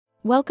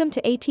Welcome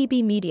to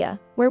ATB Media,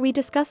 where we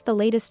discuss the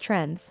latest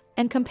trends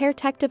and compare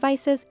tech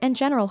devices and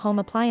general home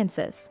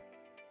appliances.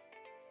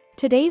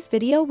 Today's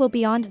video will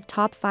be on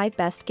top 5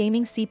 best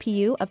gaming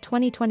CPU of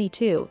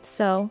 2022,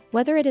 so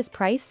whether it is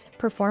price,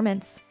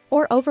 performance,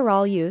 or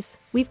overall use,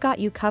 we've got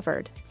you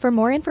covered. For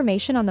more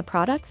information on the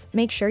products,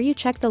 make sure you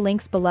check the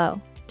links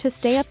below. To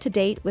stay up to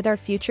date with our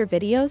future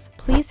videos,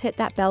 please hit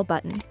that bell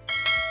button.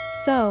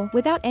 So,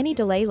 without any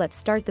delay, let's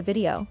start the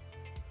video.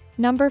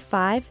 Number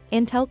 5,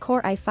 Intel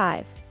Core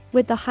i5.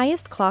 With the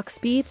highest clock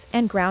speeds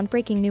and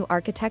groundbreaking new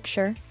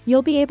architecture,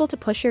 you'll be able to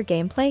push your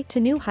gameplay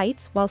to new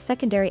heights while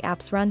secondary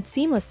apps run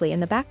seamlessly in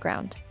the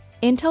background.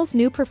 Intel's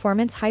new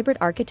performance hybrid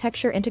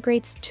architecture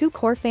integrates 2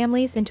 core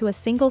families into a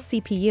single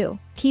CPU,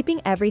 keeping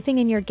everything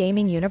in your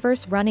gaming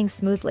universe running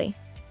smoothly.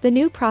 The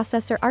new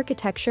processor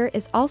architecture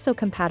is also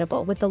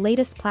compatible with the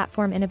latest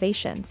platform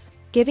innovations,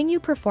 giving you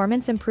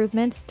performance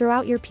improvements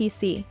throughout your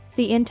PC.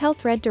 The Intel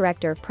Thread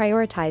Director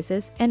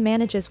prioritizes and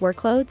manages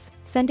workloads,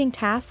 sending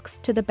tasks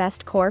to the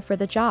best core for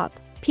the job.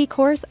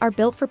 P-cores are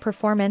built for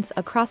performance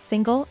across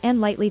single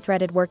and lightly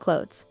threaded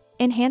workloads,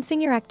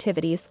 enhancing your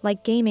activities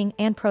like gaming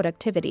and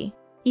productivity.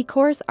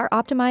 E-cores are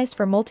optimized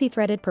for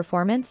multi-threaded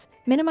performance,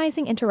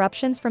 minimizing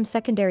interruptions from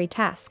secondary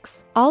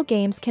tasks. All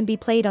games can be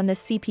played on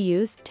this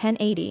CPU's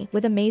 1080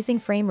 with amazing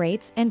frame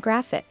rates and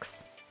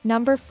graphics.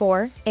 Number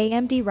 4,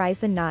 AMD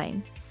Ryzen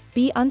 9.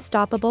 Be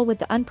unstoppable with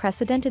the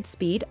unprecedented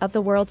speed of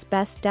the world's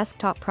best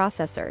desktop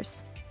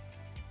processors.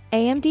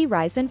 AMD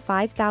Ryzen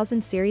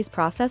 5000 series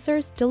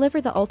processors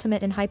deliver the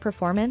ultimate in high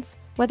performance,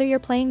 whether you're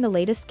playing the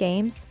latest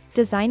games,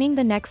 designing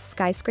the next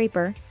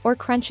skyscraper, or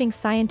crunching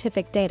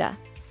scientific data.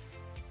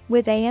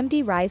 With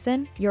AMD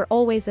Ryzen, you're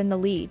always in the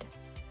lead.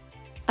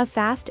 A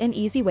fast and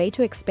easy way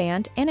to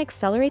expand and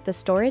accelerate the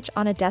storage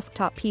on a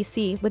desktop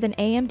PC with an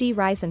AMD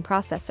Ryzen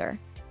processor.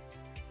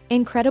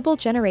 Incredible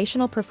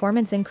generational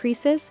performance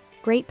increases,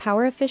 great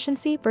power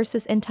efficiency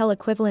versus Intel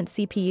equivalent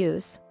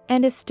CPUs,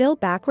 and is still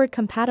backward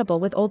compatible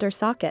with older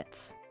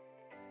sockets.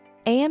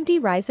 AMD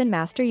Ryzen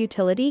Master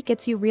Utility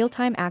gets you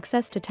real-time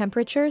access to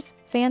temperatures,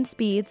 fan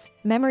speeds,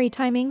 memory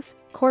timings,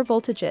 core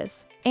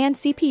voltages, and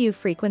CPU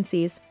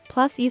frequencies,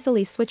 plus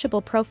easily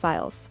switchable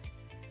profiles.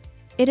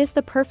 It is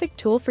the perfect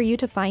tool for you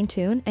to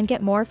fine-tune and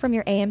get more from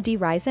your AMD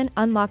Ryzen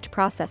unlocked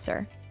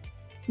processor.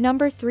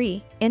 Number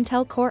 3,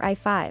 Intel Core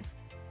i5.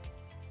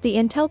 The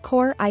Intel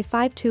Core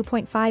i5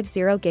 2.50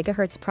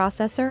 GHz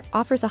processor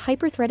offers a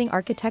hyper-threading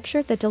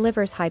architecture that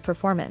delivers high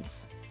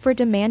performance for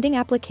demanding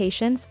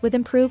applications with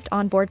improved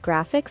onboard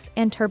graphics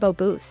and turbo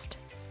boost.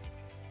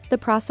 The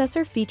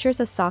processor features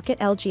a socket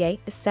LGA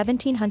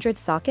 1700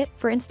 socket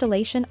for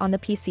installation on the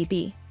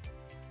PCB.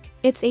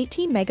 Its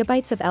 18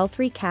 MB of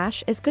L3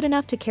 cache is good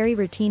enough to carry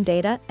routine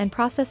data and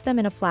process them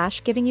in a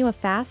flash, giving you a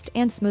fast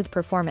and smooth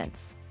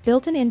performance.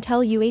 Built-in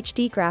Intel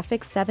UHD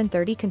Graphics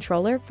 730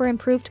 controller for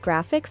improved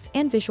graphics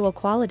and visual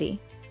quality.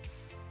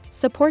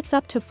 Supports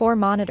up to 4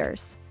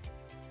 monitors.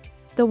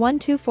 The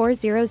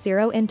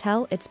 12400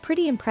 Intel, it's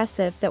pretty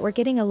impressive that we're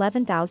getting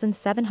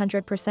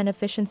 11,700%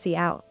 efficiency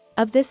out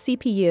of this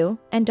CPU,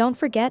 and don't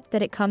forget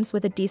that it comes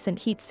with a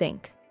decent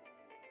heatsink.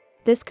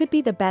 This could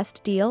be the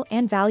best deal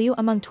and value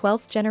among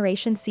 12th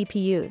generation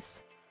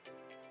CPUs.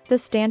 The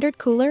standard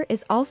cooler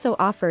is also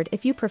offered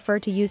if you prefer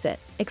to use it,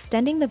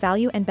 extending the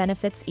value and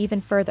benefits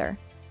even further.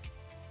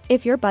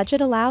 If your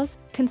budget allows,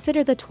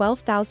 consider the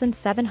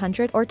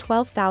 12,700 or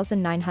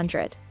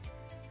 12,900.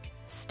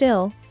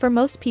 Still, for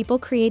most people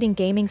creating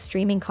gaming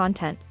streaming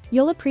content,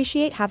 you'll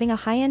appreciate having a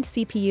high-end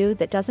CPU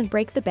that doesn't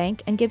break the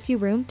bank and gives you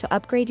room to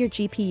upgrade your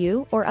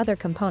GPU or other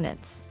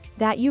components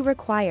that you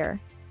require.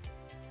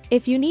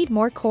 If you need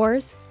more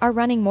cores, are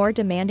running more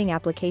demanding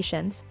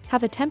applications,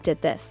 have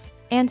attempted this,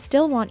 and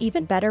still want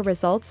even better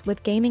results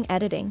with gaming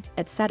editing,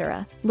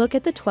 etc., look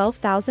at the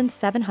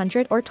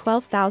 12,700 or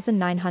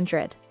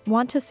 12,900.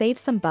 Want to save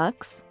some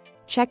bucks?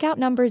 Check out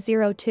number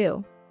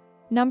 2.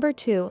 Number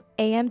 2,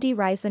 AMD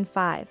Ryzen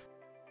 5.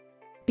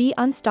 Be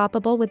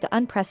unstoppable with the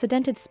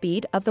unprecedented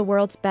speed of the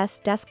world's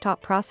best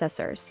desktop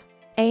processors.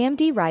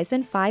 AMD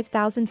Ryzen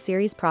 5000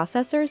 series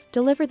processors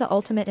deliver the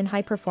ultimate in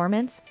high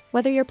performance,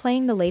 whether you're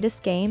playing the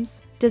latest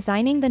games,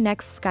 designing the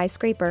next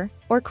skyscraper,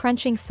 or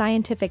crunching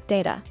scientific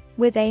data.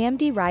 With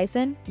AMD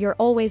Ryzen, you're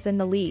always in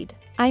the lead.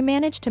 I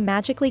managed to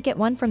magically get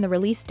one from the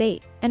release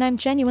date, and I'm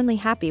genuinely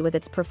happy with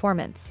its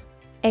performance.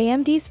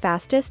 AMD's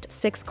fastest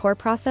 6-core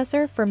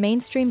processor for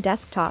mainstream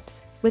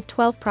desktops, with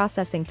 12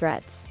 processing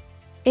threads.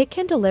 It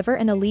can deliver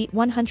an elite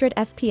 100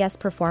 FPS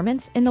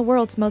performance in the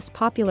world's most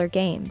popular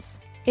games.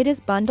 It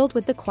is bundled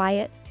with the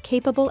quiet,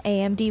 capable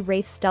AMD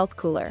Wraith Stealth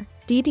Cooler,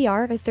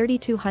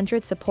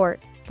 DDR3200 support,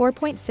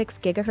 4.6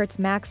 GHz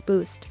max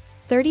boost,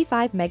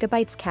 35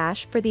 MB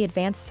cache for the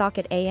advanced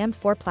socket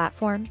AM4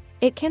 platform.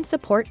 It can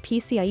support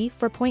PCIe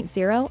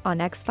 4.0 on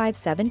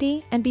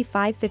X570 and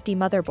B550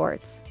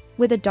 motherboards.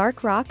 With a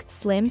Dark Rock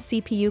Slim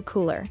CPU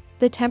cooler,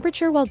 the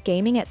temperature while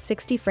gaming at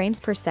 60 frames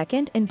per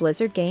second in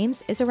Blizzard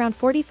games is around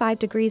 45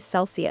 degrees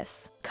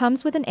Celsius.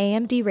 Comes with an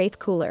AMD Wraith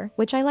cooler,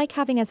 which I like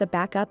having as a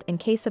backup in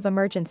case of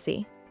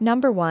emergency.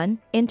 Number 1,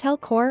 Intel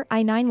Core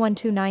i9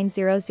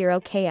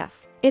 12900KF.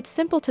 It's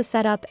simple to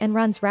set up and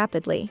runs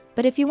rapidly,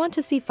 but if you want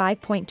to see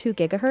 5.2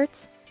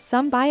 GHz,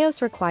 some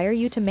BIOS require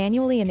you to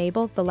manually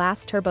enable the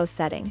last turbo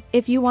setting.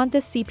 If you want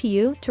this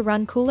CPU to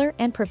run cooler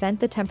and prevent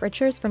the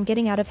temperatures from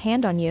getting out of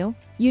hand on you,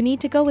 you need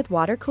to go with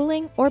water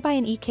cooling or buy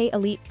an EK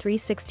Elite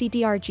 360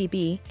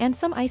 DRGB and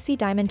some IC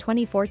Diamond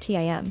 24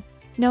 TIM.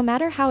 No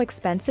matter how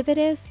expensive it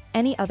is,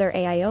 any other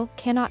AIO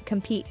cannot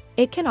compete.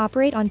 It can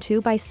operate on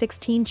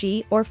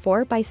 2x16G or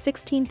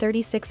 4x16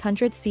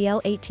 3600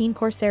 CL18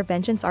 Corsair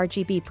Vengeance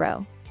RGB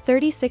Pro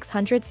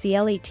 3600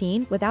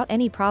 CL18 without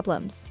any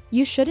problems.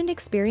 You shouldn't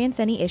experience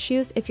any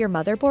issues if your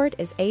motherboard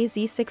is a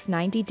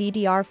Z690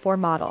 DDR4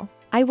 model.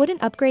 I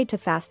wouldn't upgrade to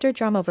faster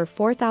DRAM over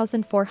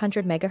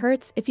 4400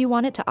 MHz if you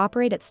want it to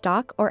operate at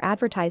stock or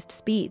advertised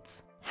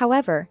speeds.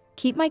 However,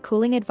 keep my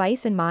cooling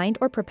advice in mind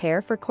or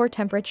prepare for core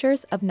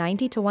temperatures of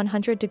 90 to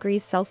 100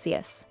 degrees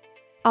Celsius.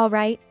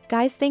 Alright,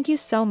 guys, thank you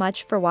so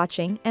much for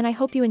watching and I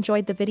hope you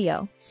enjoyed the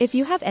video. If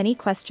you have any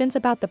questions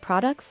about the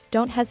products,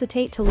 don't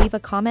hesitate to leave a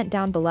comment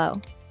down below.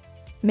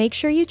 Make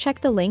sure you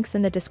check the links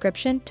in the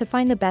description to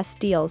find the best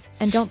deals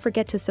and don't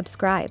forget to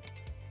subscribe.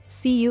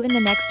 See you in the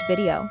next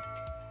video.